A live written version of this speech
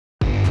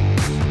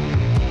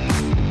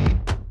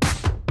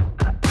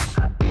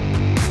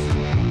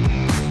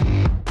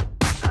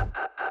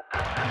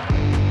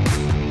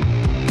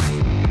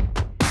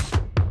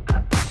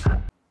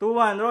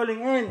1, rolling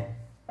in.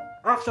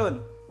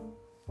 Action.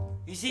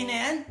 Easy na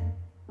yan?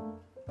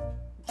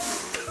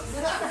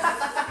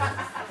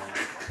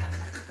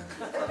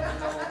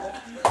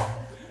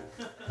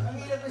 Ang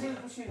hirap kasi yung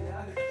push yun.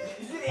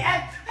 Easy na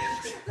yan?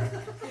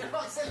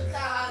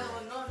 Magsalita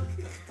naman nun.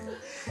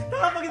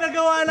 Pag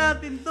nagawa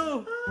natin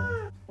to.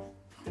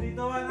 3, 2,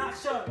 1,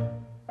 action.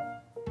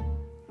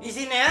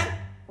 Easy na yan?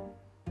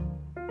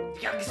 Hindi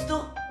ka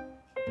gusto.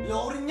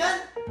 Ayoko rin yan.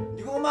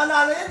 Hindi ko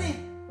maalala yan eh.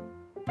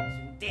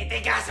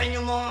 Titigasan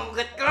yung mga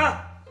ugat ko.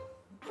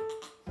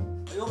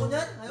 Ayoko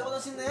niyan. Ayoko na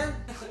sin na yan.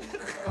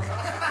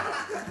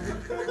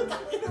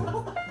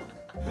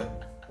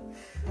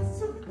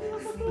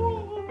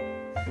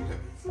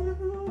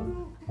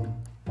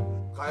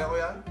 Kaya ko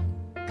yan?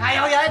 Kaya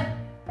ko yan.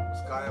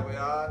 Mas kaya ko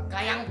yan.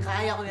 Kaya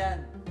ko yan.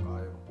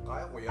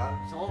 Kaya ko yan.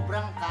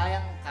 Sobrang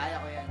kaya ko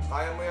yan.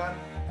 Kaya mo yan.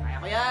 Kaya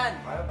ko yan.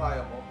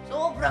 Kaya mo.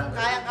 Sobrang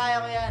kaya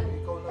ko yan.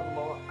 Ikaw na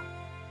gumawa.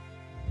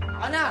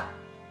 Ako na.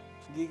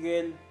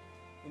 Gigil.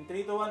 In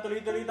 3, 2, 1,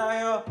 tuloy-tuloy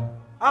tayo.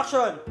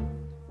 Action.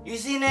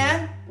 Easy na yan?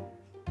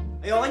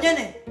 Ayoko niyan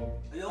eh.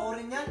 Ayoko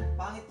rin yan.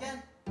 Pangit yan.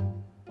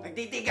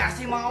 Nagtitigas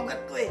yung mga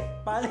ugat ko eh.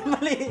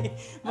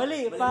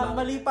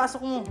 Mali,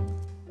 pasok mo.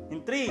 In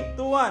 3, 2,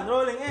 1,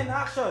 rolling in,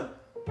 action.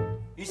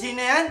 Easy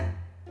na yan?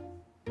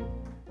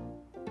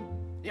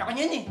 Ayoko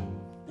niyan eh.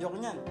 Ayoko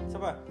niyan.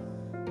 Isa pa.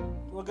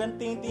 Huwag kang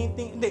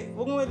ting-ting-ting. Hindi,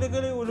 huwag mo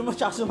ilagay yung ulo mo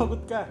tsaka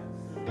sumagot ka.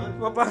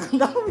 Mapagod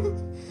na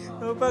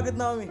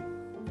kami.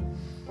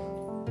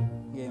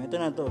 Game, ito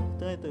na to.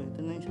 Ito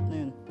na yung shot na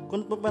yun.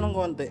 Kunot mo pa ng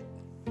konti.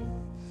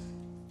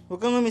 Huwag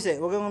kang umisi.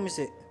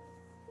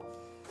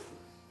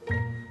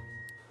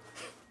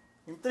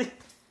 In 3.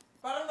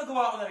 Parang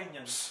nagawa ko na rin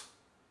yan.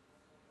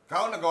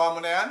 Ikaw, nagawa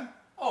mo na yan?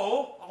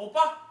 Oo, ako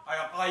pa.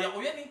 Kaya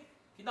ko yan eh.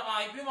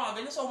 Kinakain ko yung mga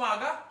ganyan sa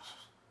umaga.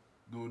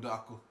 Duda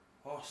ako.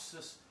 Oh,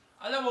 sus.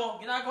 Alam mo,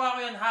 ginagawa ko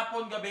yan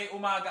hapon, gabi,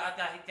 umaga at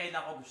kahit kailan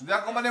ako gusto. Hindi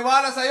ako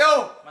maniwala sa'yo!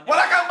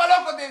 Wala kang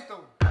maloko dito!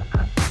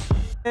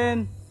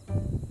 And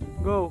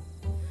go.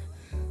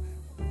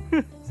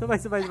 Sabay.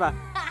 1, 2,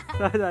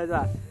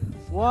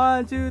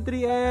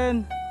 3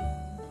 and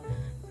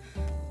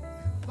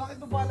Bakit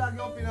mo ba lagi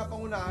akong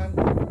pinapangunahan?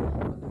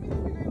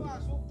 Binibigay yung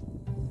aso.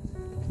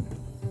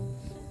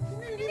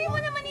 Hindi mo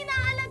naman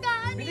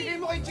inaalagaan eh. Binigay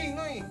mo kay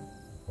Chino eh.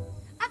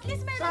 At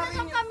least meron na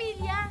siyang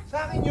pamilya.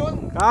 Sa akin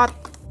yun. cut.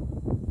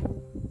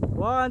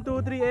 1,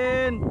 2, 3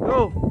 and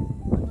go. Ano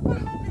ba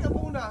akong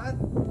pinapangunahan?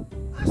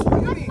 Aso ko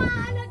yun Mas eh.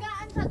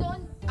 maaalagaan sa doon.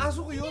 Aso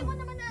ko Hindi yun. mo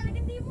naman naalagaan.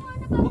 Hindi mo nga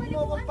Huwag mo akong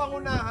napapaliguan.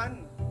 pangunahan.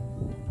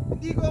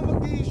 Hindi ko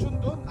mag-decision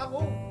doon. Ako.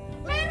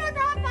 Pero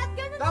dapat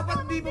ganun Dapat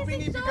ang di mo desisyon.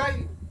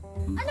 binibigay.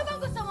 Ano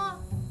bang gusto mo?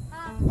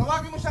 Ha?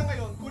 Tawagin mo siya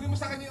ngayon. Kunin mo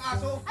sa kanya yung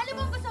aso. Ano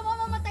bang gusto mo?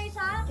 Mamatay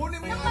siya? Kunin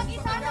mo yung Nang aso sa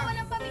mag-isa kanya. na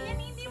walang pamilya,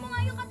 hindi mo nga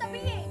yung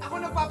katabi eh. Ako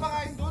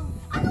nagpapakain doon.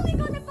 Anong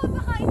ikaw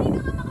nagpapakain? Hindi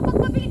ka nga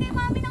makapagpabili kay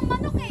mami ng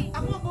manok eh.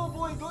 Ako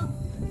mabubuhay doon.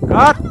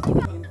 Cut.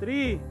 In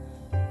 3,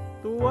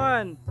 2,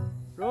 1,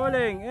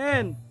 rolling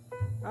in,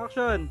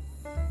 action.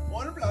 O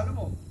ano plano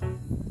mo?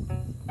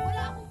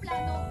 Wala akong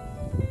plano.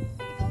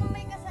 Ikaw ang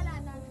may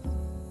kasalanan.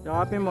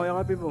 Yakapin mo.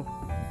 Sorry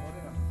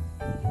na.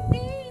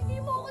 Hindi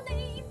mo ako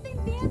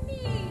naiintindihan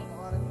eh.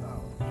 Tawarin mo na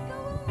ako.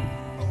 Ikaw ang...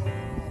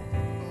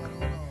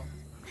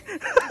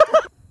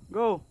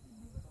 Go.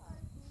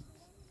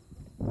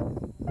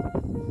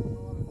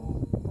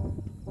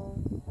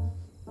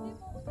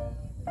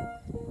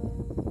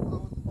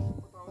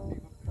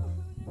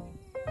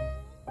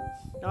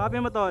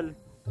 Yakapin mo, tol.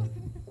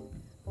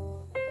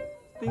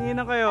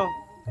 Tinginan kayo.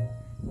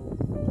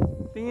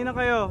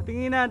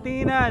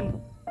 Tinginan.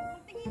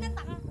 Tingin na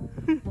taka.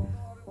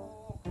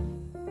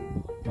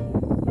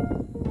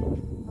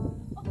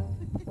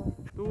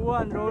 2,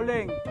 1,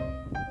 rolling.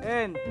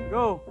 And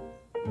go.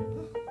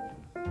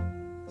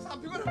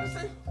 Sabi ko naman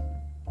sa'yo.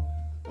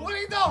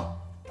 Huli ito!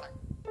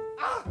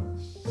 Ah!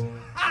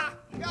 Ah!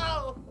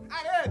 Go!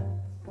 Ayun!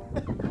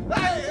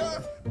 Ay!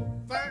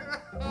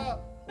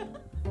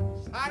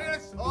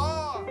 Saris!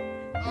 Oh!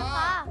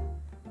 Ah!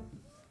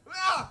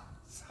 Ah!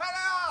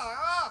 Sana!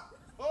 Ah!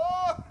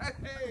 Oh!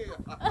 Hey!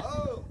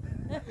 Oh!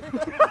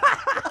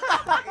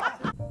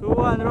 2,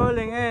 1,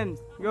 rolling in,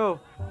 go.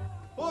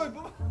 Hoy!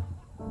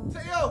 Sa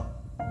iyo!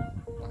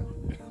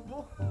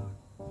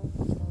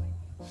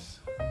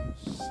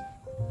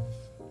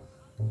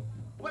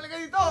 Wala ka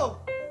dito!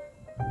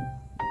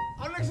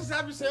 Ano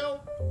nagsasabi sa'yo?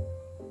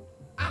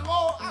 Ako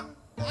ang...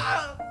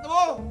 Ano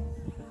mo?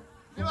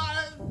 Di ba?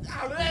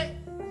 Ano eh?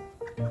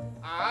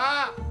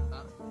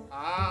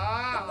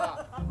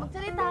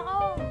 Magsalita ka.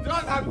 Di ba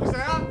sabi ko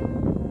sa'yo?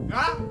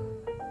 Ha?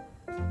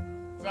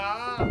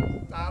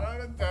 Sara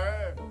ng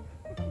turn.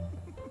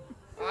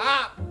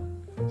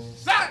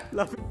 Sir!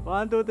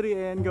 1, 2,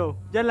 3 and go.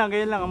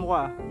 Ganyan lang ang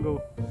mukha. Go.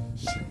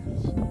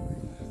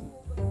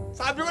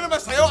 Sabi ko naman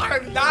sa'yo,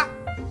 Arla!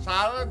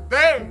 Sara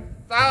din!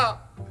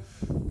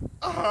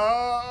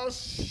 Oh,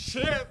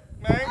 shit,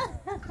 man!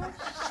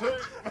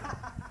 Shit!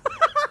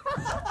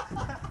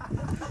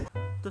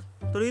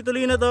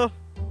 Tuloy-tuloy na to.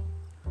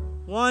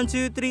 1,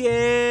 2, 3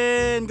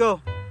 and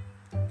go.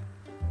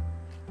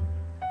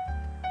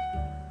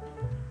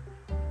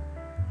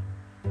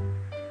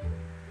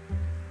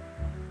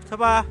 Isa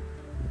pa.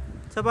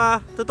 Isa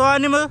pa.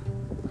 Tutuhanin mo.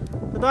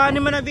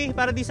 Tutuhanin mo na, B,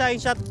 para design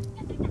shot.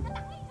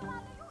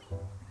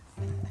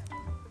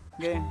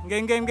 Game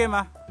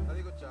ah.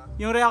 Nalikot siya.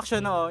 Yung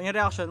reaction, oo. Yung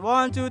reaction.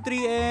 1, 2,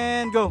 3,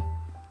 and go.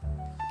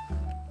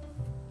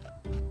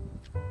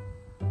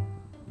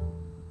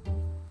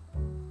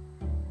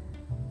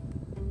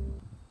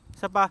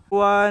 Isa pa.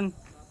 1.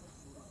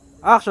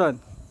 Action.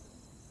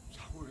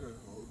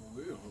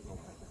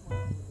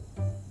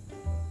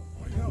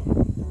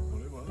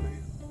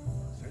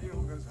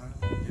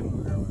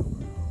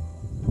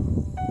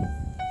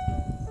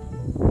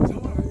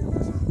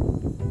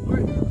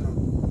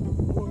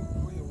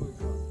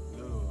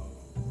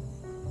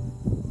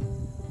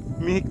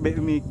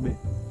 Umihikbe.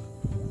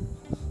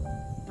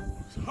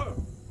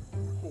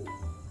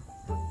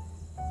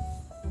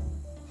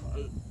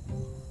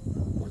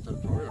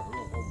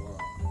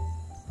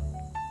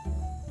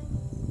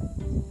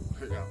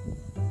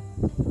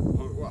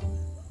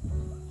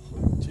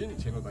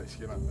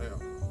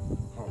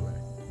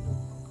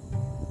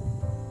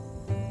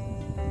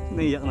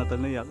 Naiyak na to,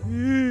 naiyak.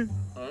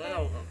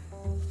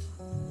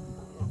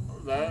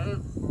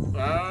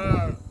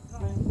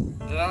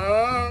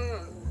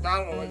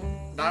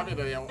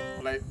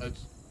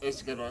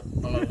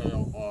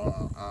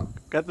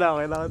 Cut lang,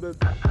 kailangan doon.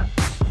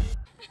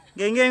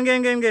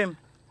 Game.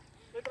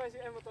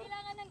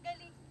 Kailangan ng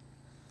galing.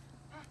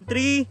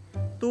 3,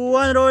 2,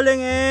 1,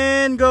 rolling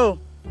and go.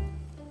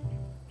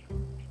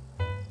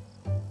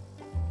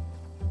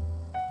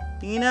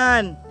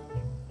 Tinginan.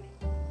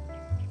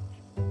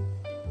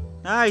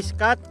 Nice,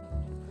 cut.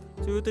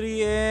 2,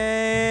 3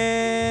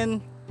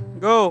 and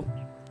go.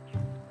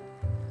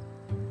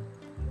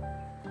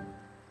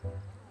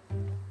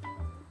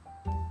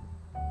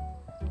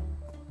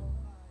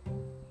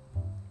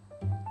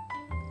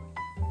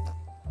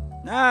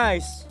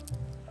 Nice.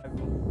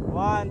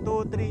 1,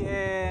 2, 3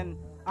 and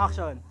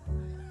action.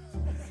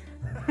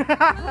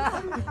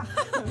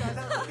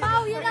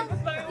 Wow, yan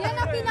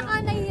ang pinaka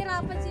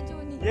nahihirapan si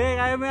Juni. Yeah,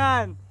 kaya mo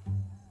yan.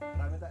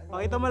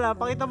 Pakita mo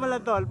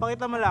lang tol.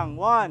 Pakita mo lang.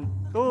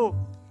 1, 2,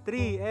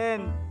 3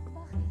 and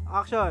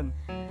action.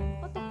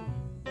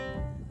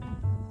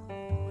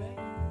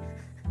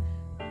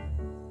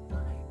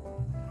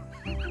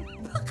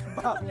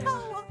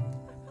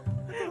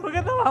 Huwag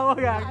ka tawa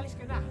ka. Alis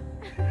ka na.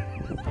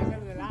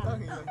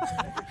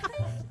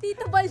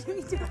 Tito Bal yung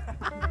itsura.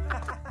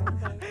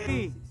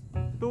 3,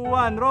 2,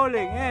 1,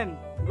 rolling and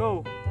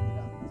go.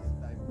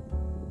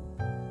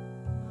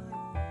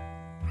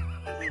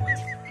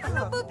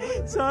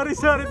 Sorry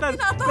tol.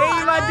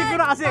 Nai-imagine ko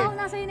na kasi. Oo,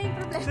 nasa yun na yung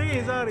problema. Sige,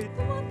 sorry.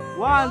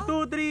 1,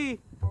 2,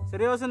 3.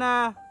 Seryoso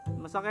na.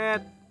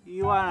 Masakit.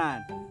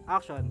 Iiwanan.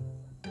 Action.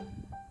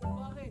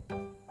 Bakit?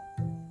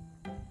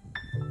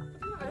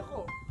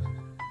 Ayoko.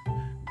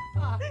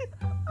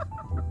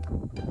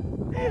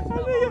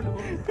 Ano yun?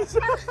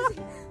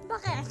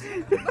 Bakit?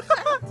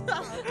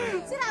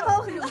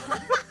 Sinama ulo.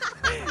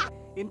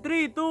 In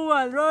 3,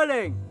 2, 1,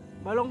 rolling.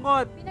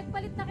 Malungkot.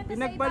 Pinagpalit na kita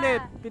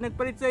Pinagpalit. sa iba.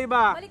 Pinagpalit sa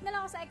iba. Balik na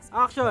lang ako sa ex.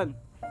 Action.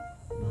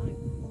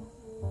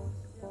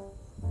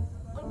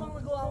 Ano bang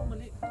nagawa akong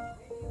mali?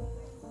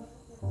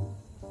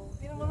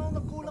 Hindi naman ako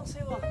nagkulang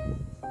sa'yo ah.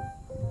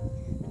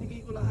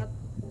 Binigay ko lahat.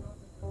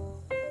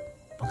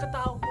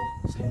 Pagkatao ko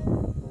sa'yo.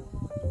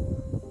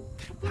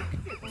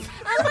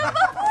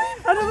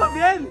 Ano ba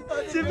yan?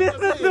 Si Bian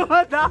na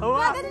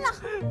dumadawa. Ganun lang.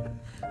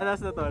 Alas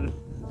na tol.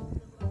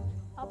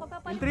 O,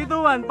 pagpapalit In 3,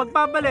 2, 1,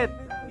 pagpapalit.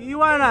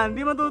 Iiwanan,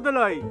 di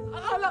matutuloy.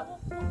 Akala ko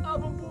kung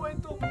habang buhay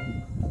to.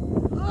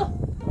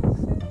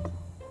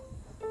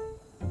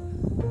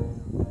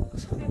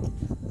 Sakit.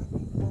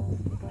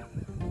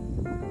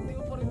 Hindi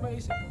ko pa rin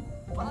maisip.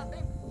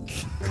 Bakit?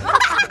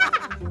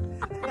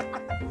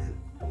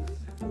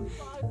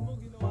 Bakit mo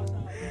ginawa sa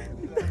akin?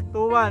 2,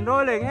 1,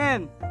 rolling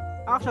and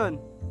action.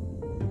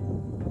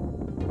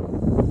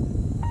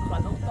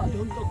 Akala ko tayo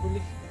yung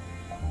kaguli.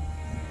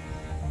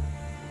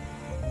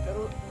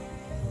 Pero,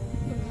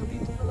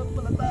 nandito na lang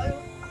pala tayo.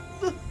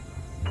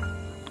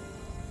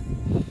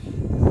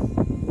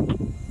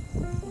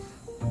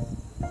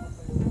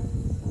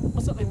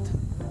 Masakit.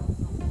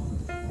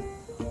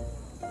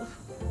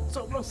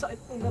 Sobrang sakit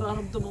kung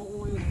nararamdaman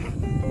ko ngayon.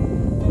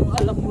 Kung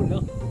alam mo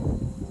lang.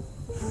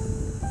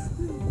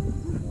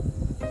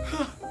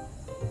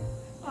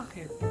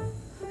 Bakit?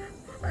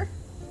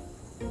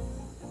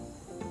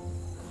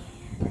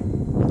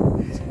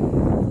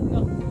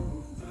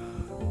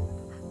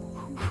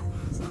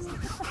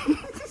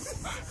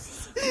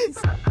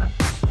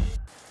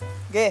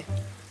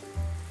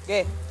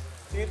 Ge.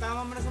 Sige,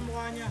 tama mo na sa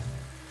mukha niya.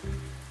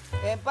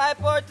 And 5,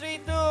 4,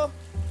 3, 2,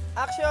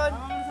 action!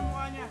 Tama mo na sa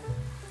mukha niya.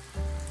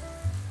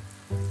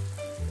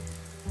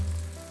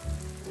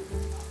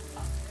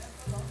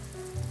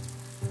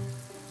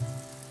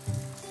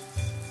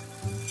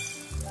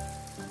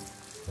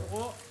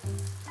 Suko.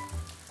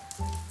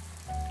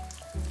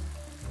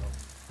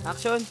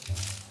 Action!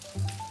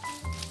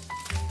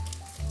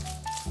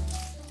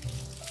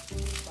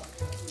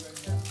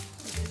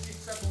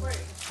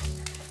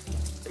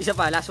 Isa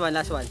pa, last one.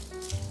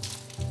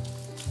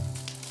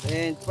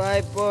 And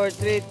 5, 4,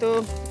 3,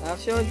 2,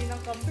 action. Hindi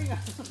ng kambing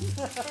ah.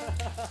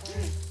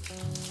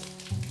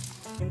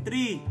 In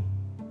 3,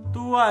 2,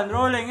 1,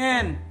 rolling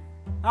in.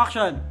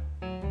 Action.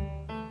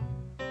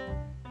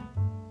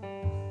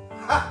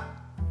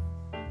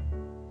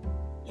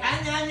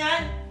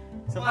 Yan!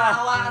 Isa pa.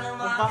 Maawa ka ng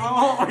mga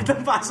Pagpangawakord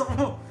ang pasok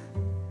mo.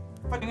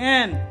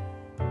 Pagingin.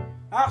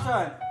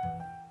 Action.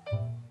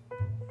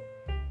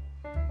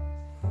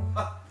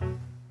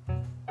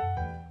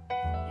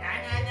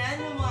 Yan!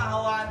 Yung mga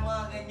hawaan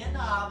mga ganyan,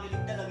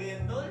 nakakakilig talaga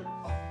yan tol.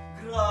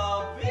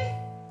 Grabe!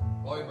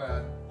 Okay ba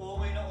yan?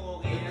 Okay na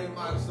okay. Ano yung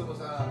mga gusto mo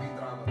sa aking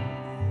drama?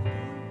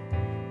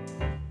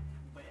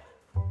 Ba yan?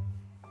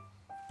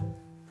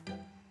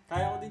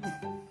 Kaya ko din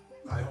yun.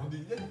 Kaya ko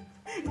din yan.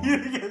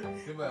 Yun yun.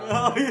 Di ba?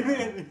 Oo, yun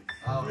yun.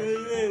 Okay.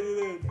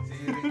 Yun. Si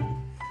Rick.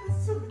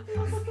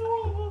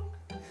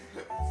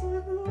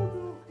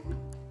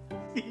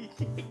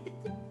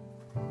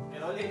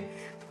 Rolling.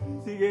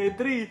 Sige,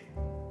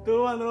 3, 2,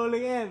 1,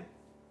 rolling in.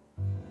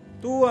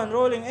 2, 1,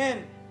 rolling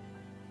in.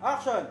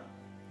 Action.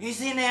 Yung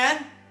scene na yan,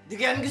 di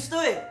ko yan gusto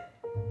eh.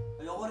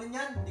 Ayoko rin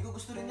yan, di ko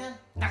gusto rin yan.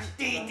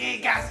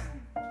 Nagtitigas!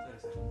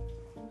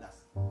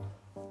 Last.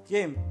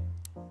 Game.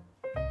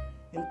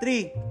 In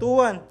 3, 2,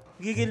 1.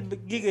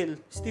 Gigil.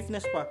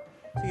 Stiffness pa.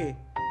 Sige.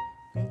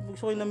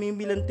 Gusto ko yung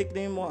namimilantik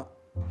na yung mukha.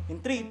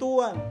 In 3, 2,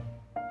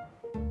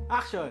 1.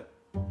 Action.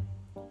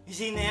 Yung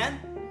scene na yan,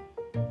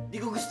 di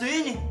ko gusto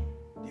yun eh.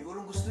 Di ko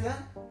rin gusto yan.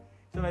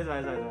 Sabay.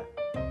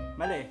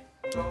 Mali.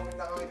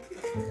 Nakakit.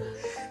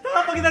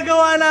 Pag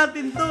nagawa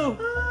natin to.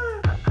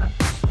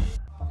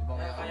 Yung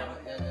mga yakap.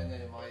 Yan.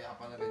 Yung mga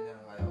yakapan na ganyan.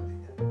 Kaya ko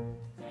din yan.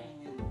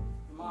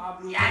 Yung mga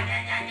blutan.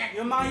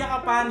 Yung mga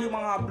yakapan, yung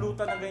mga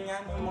blutan na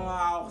ganyan, yung mga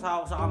awak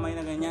sa kamay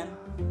na ganyan.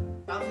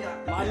 Tapos yan.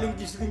 Mga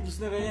linggis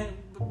na ganyan.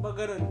 Ba't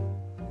ganun?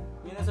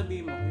 Yun ang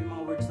sabihin mo, yung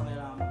mga words na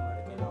kailangan mo.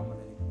 Kailangan mo na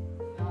rin.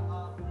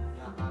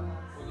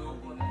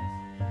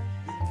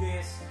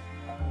 Linggis.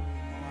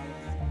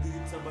 Mga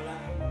digit sa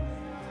balat.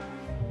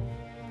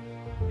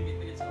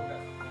 Dikit-dikit sa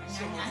ugat.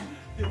 Yan.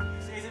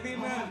 Sige, sabihin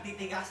mo yan.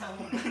 Titigasan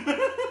mo.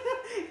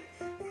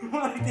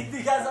 Mga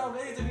nagtitigas ako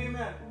ganyan, sabihin mo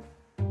yan.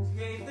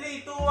 Sige,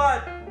 3, 2,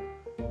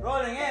 1.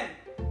 Rolling in.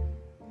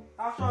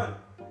 Action.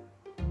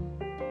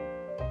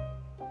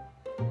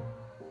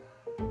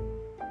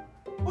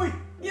 Uy!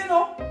 Yan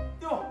o!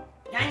 Ito!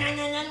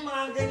 Yan.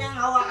 Mga ganyang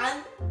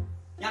hawaan.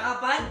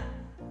 Yakapan.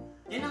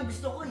 Yan ang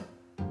gusto ko eh.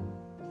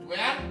 Gusto mo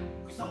yan?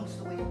 Gusto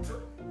ko yan.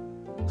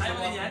 Ayaw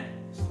mo din yan?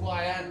 Gusto mo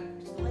yan?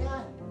 Gusto ko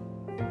yan.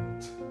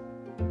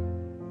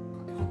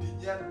 Kaya ko din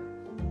yan.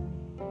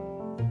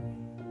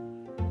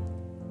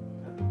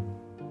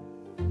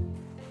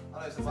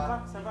 Ano, isa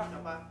pa? Isa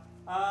pa.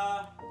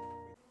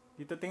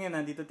 Dito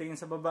tingin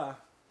sa baba.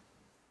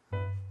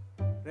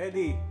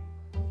 Ready?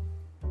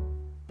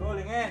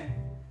 Rolling in.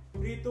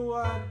 3, 2,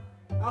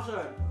 1.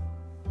 Action.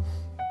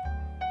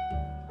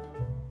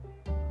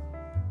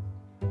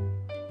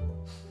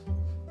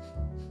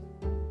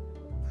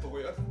 Gusto ko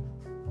yan.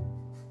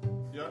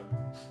 Yan.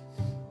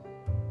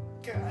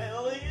 Kaya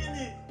ko yun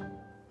eh.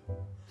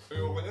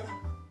 Ayoko niya.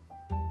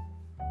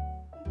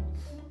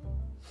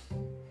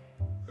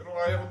 Pero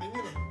kaya ko din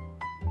yun eh.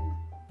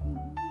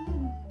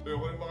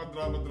 Ayoko yung mga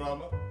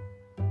drama-drama.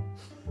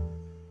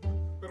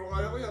 Pero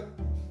kaya ko yan.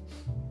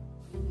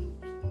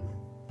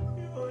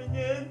 Ayoko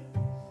yan.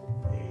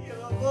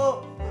 Iyak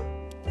ako.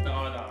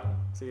 Naka.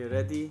 Sige,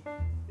 ready?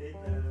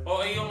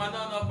 O, yung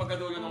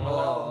pagkadulo ng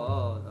mata.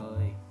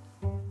 Okay.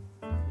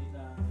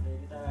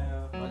 Ready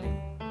tayo. Rolling.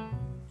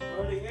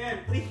 Rolling in.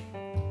 3,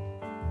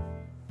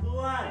 2,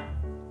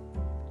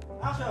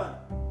 1. Action.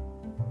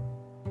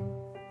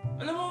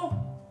 Alam mo,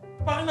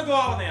 bakit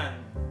nagawa ko na yan?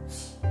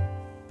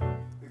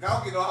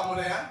 Ikaw, ginawa mo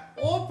na yan?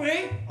 Oo,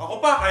 pre.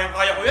 Ako pa,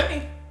 kayang-kaya ko yan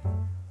eh.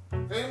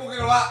 Sino mo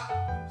ginawa?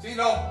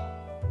 Sino?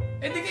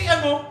 Eh di kaya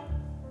mo.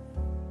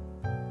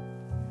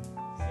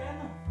 Si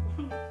ano?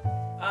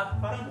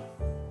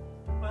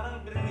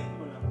 Parang grenade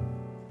mo lang.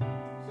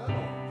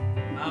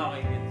 Sino?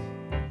 Okay, good.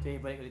 Okay,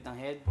 balik ulit ang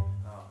head.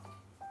 Oo.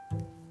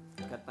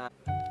 Kata.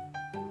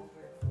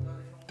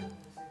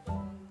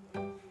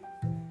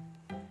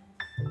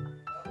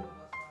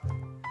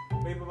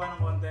 May baba ng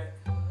konti.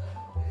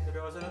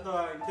 Seryoso na to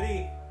ha. In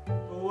 3,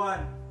 2,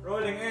 1.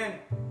 Rolling in.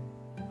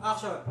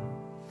 Action.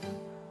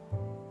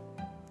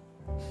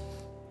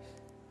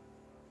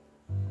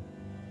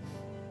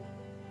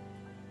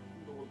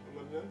 Lukot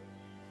naman yan.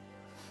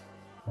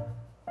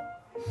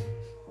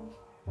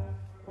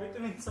 May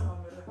tumingin sa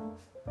camera.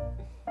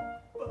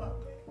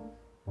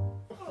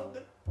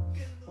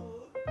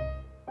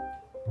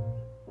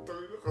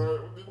 Tayo na, kaya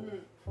ko din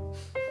eh.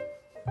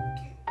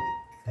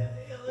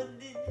 Kaya ko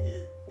din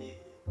yan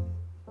eh.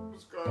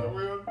 Mas kaya ko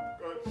yan.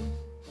 Kahit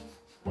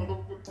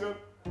malungkot yan.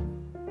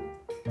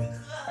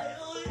 Kaya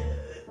ko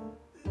yan.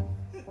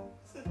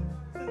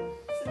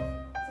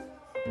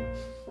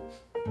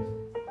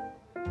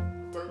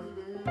 Tayo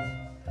na yun.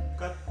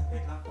 Cut.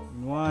 Wait lang.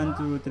 1,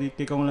 2, 3.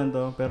 Kikong lang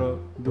to. Pero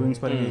doings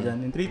pa rin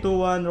dyan. In 3,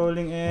 2, 1.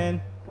 Rolling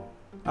in.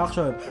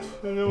 Action.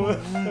 Ano ba?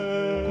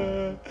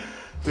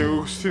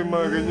 Tayo gusto yung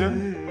mga ganyan.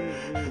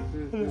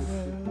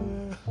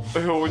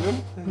 Ayoko niyan.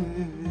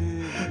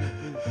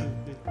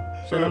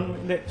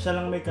 Siya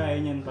lang may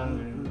kaya niyan,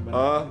 parang ganun.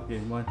 Okay,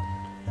 1,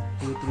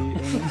 2,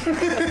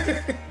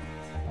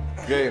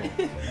 3, Game.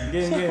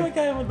 Game. May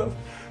kaya mo daw.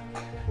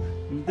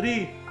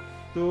 3,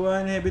 2,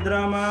 1, heavy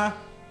drama.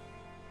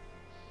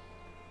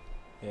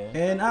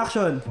 And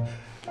action!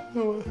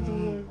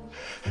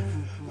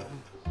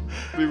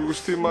 Hindi ko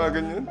gusto yung mga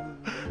ganyan.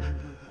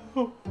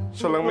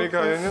 Siya lang may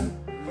kaya niyan.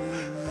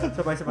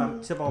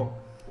 Isa pa ko.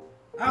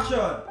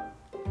 Action!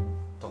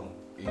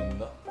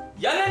 Tangina.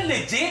 Yan ang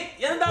legit!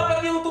 Yan ang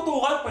dapat yung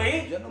tutukan,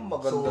 pre! Yan ang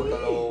maganda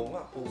talaga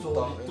nga.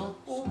 Putang ina.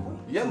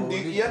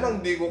 Yan ang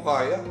di ko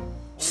kaya.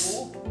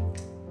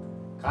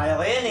 Kaya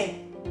ko yan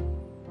eh.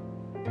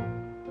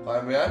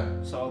 Kaya mo yan?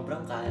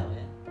 Sobrang kaya ko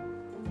yan.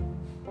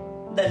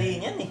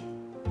 Dali niyan eh.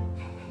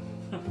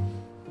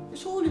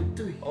 Solid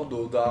to eh. Ako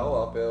duda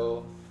ako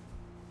pero...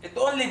 Ito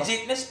ang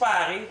legitness,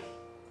 pare.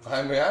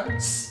 Kaya mo yan?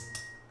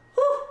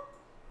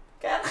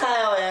 Kaya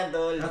ko yan,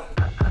 tol.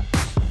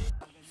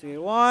 Sige,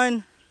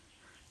 1,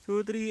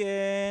 2, 3,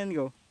 and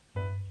go.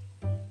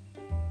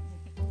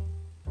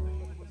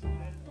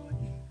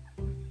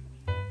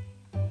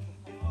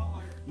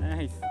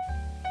 Nice.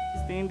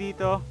 Tingin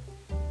dito.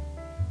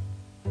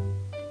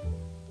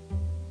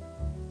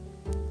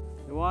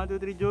 1, 2,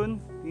 3,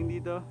 June.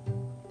 Tingin dito.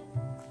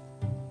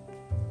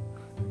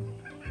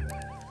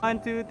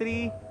 1, 2,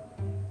 3.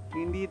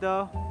 Tingin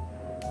dito.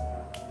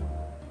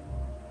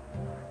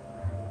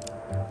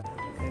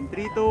 And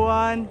 3, 2,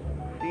 1.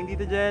 Tingin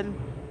dito, Jel.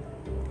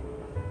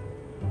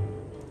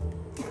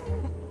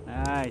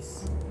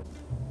 Nice.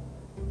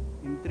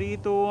 In 3,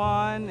 2,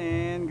 1,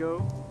 and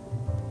go.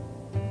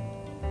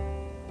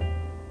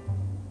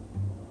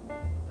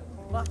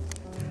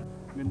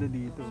 Ganda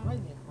dito.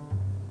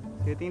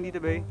 Sige, tingin dito,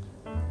 bay.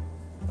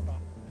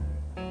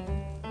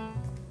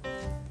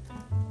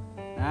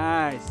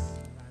 Nice.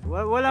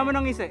 Wala mo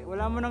nang isa. 1,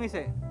 2,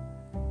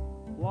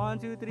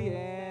 3,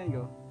 and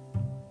go.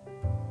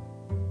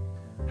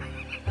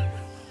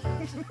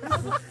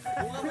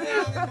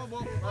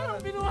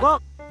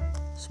 Bok!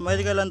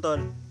 Smile ka lang, tol.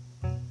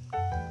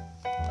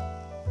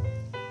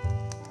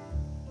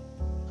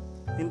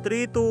 In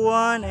 3, 2,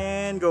 1,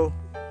 and go.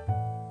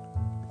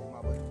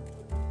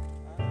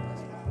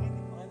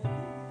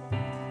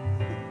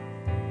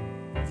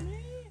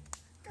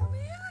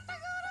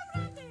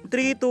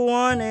 3, 2,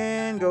 1,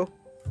 and go.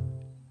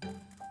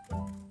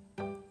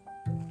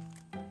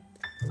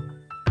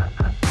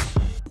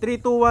 Three,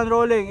 2, 1,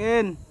 rolling,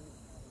 in.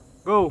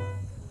 Go.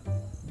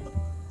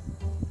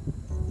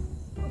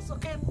 Ang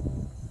sakit.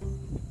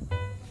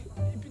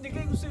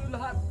 Ibinigay ko sa'yo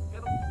lahat.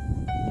 Pero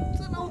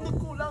saan ako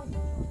nagkulang?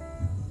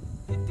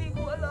 Hindi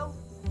ko alam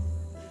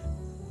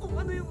kung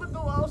ano yung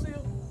nagawa ko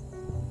sa'yo.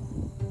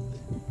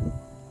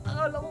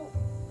 Akala ko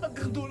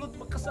hanggang dulot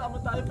magkasama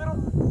tayo. Pero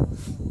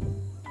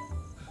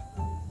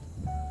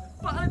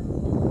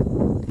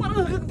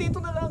parang hanggang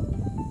dito na lang.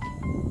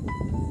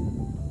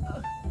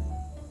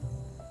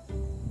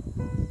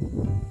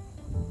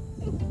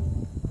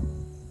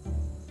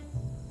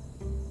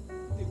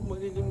 Hindi ko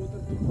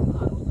malilimutan itong mga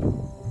araw na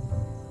ito.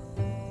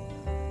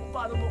 Kung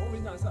paano mo ako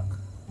winasak.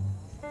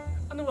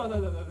 Ano ba?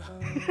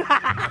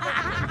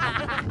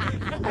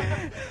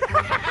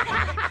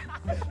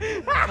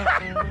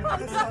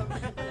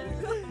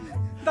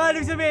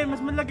 Ibig sabihin, mas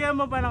malagyan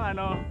mo pa ng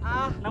ano,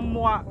 ng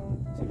mukha.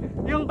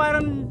 Yung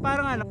parang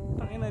ano,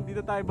 tangina,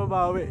 dito tayo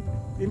babawi.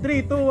 In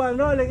 3, 2, 1,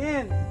 rolling,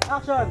 in.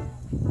 Action!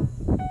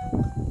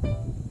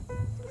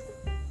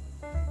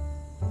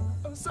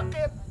 Ang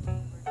sakit.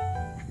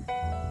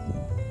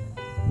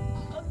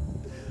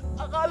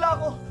 Akala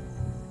ko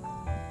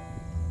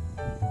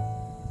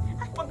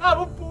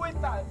panghabang buhay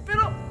tayo.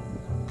 Pero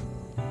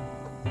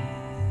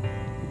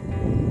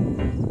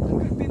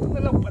hanggang dito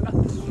na lang pala.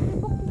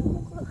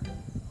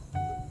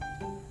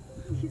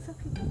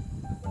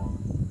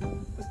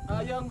 Mas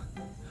sayang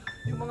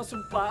yung mga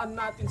sumpaan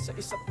natin sa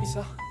isa't isa.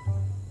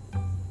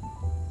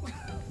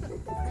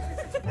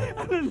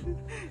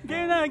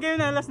 Game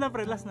na, last na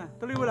pre, last na.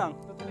 Tuloy mo lang.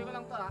 Tutuloy ko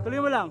lang to, ha.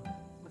 Tuloy mo lang.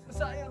 Mas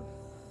sayang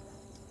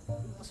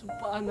yung mga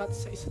sumpaan natin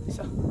sa isa't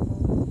isa.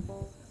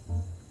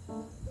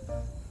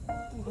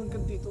 Kung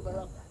hanggang dito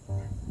na lang.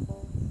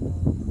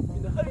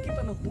 Minahal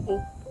kita ng buo.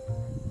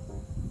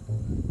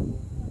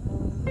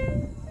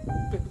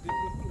 Pero dito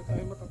lang pala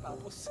tayo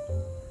matatapos.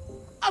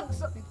 Ang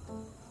sakit!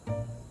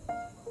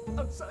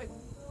 Ang sakit!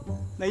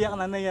 Naiyak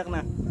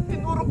na.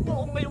 Tinurok mo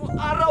ako ngayong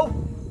araw!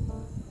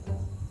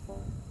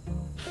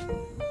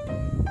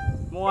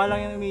 Mukha lang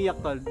yung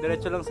umiiyak, tol.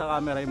 Diretso lang sa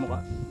camera yung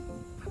mukha.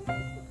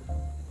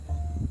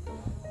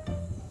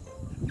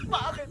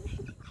 Bakit?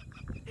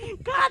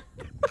 Cut!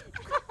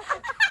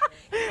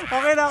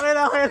 Okay na.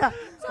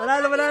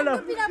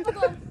 Panalo.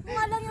 Pinapago.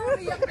 Mukha lang yung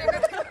umiyak.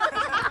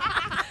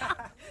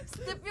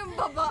 Step yung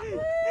baba.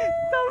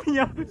 Sabi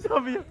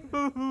niya.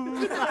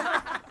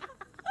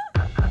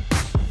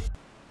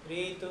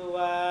 3, 2,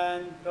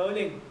 1,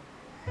 rolling.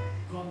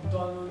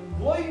 Ganda nun,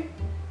 boy!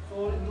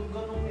 Solid yung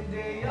ganong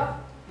ideya.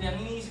 Ang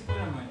iniisip ko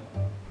naman,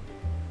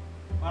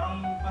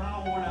 parang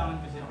nakukulangan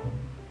kasi ako.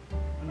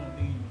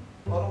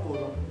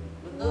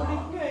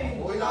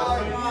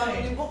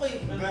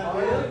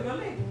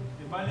 Galing.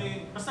 Di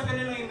bali, basta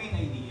ganun lang yung main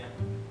idea.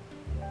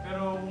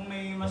 Pero kung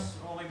may mas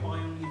okay pa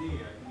kayong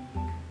idea,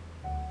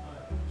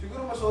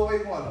 Siguro mas okay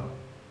kung ano.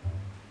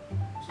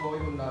 Mas okay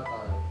kung lahat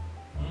tayo.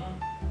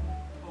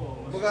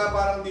 Kumbaga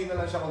parang di na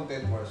lang siya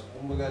content wars.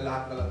 Kumbaga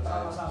lahat na lang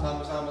tayo.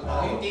 Sama-sama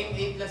tayo. Yung Team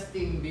A plus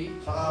Team B.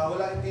 Saka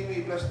wala yung Team A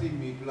plus Team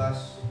B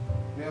plus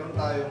meron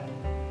tayong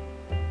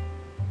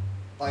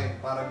time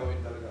para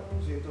gawin talaga.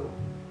 Kasi ito,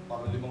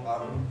 parang 5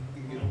 araw.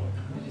 Tingin mo.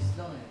 Bilis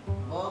lang eh.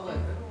 Okay,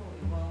 pero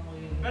iba mo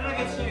yun. pero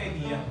nag-gets nyo yung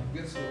idea.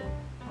 Gets ko.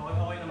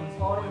 Okay naman.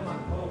 Okay naman.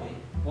 Okay.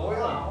 Okay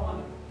yan.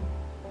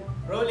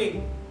 Rolling.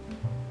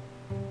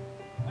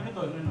 Ano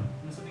to? Ano?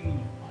 Ano sa tingin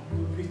nyo?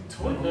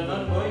 Ganda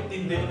nun, boy.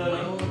 Tindi na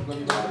lang.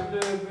 Ganda.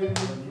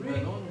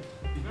 Ganon.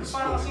 Pero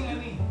parang kasing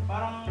ano eh.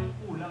 Parang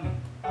kulang eh.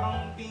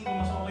 Parang tingin ko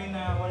mas okay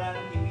na wala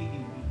ng team A,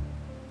 team B.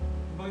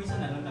 Ibang isa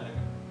na lang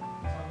talaga.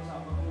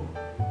 Sama-sama ko.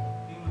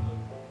 Tingin mo to.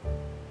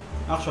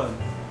 Action.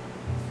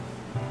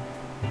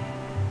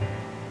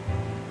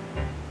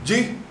 G!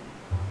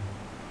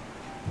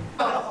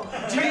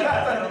 G!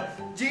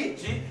 G!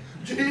 G?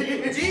 G!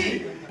 G!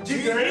 G!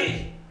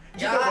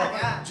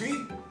 Yan! G!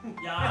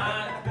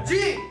 Yan! G!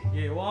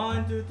 Okay,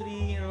 1, 2,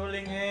 3,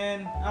 rolling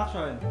and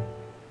action.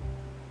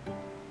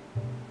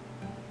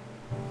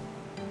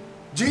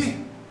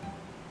 G!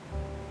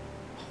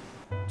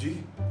 G!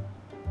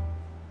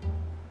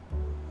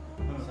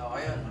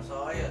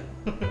 Masok yun.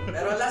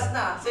 Pero last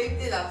na,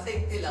 safety lang.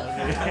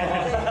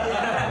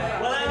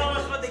 Wala namang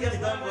mas matigas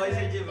doon, boy.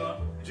 Sir Jim, oh.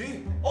 G!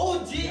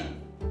 Oh, G!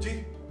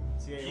 G!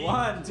 Sige,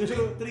 1,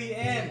 2, 3,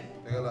 and.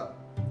 Teka lang.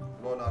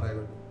 Ano na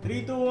record?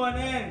 3, 2, 1,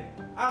 and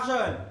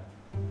action.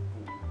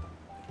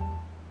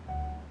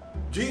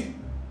 G!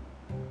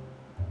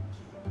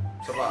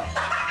 Isa pa.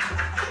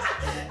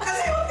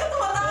 Kasi huwag ka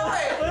tumatawa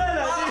eh! Wala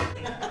na.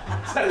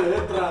 Sa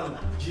letrang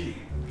G.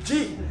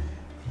 G!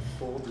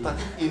 Putang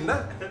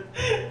ina.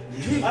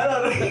 G!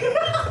 Ano?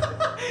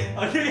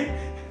 Okay.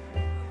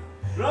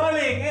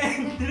 Rolling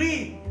and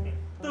 3,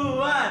 2,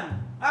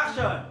 1,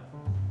 action.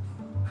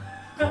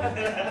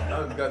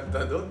 Ang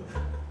ganda doon.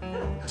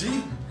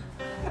 G!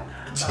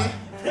 G!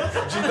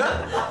 G na?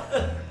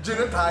 G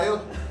na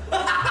tayo.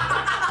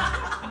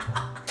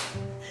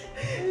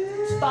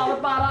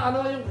 Parang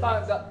ano yung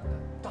paga.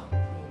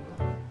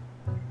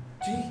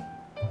 G!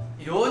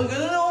 Yun,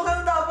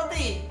 ganun dapat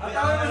eh!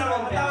 Matawin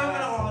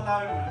mo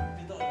na.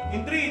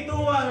 In 3, 2,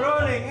 1,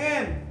 rolling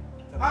and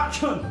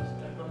action.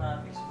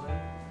 Economics, boy.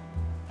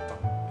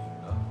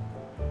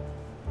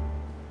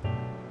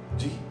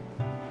 G!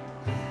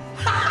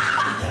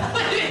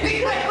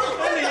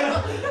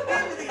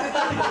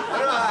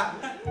 Ano ba?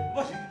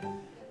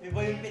 Iba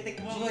yung pitik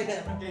mo ko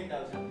yan.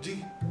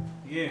 G!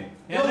 Sige.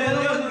 Ganun,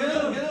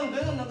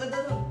 ang ganda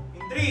nun.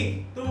 In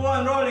 3, 2,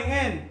 1, rolling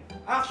and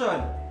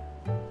action.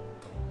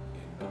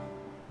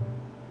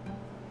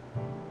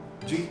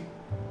 G!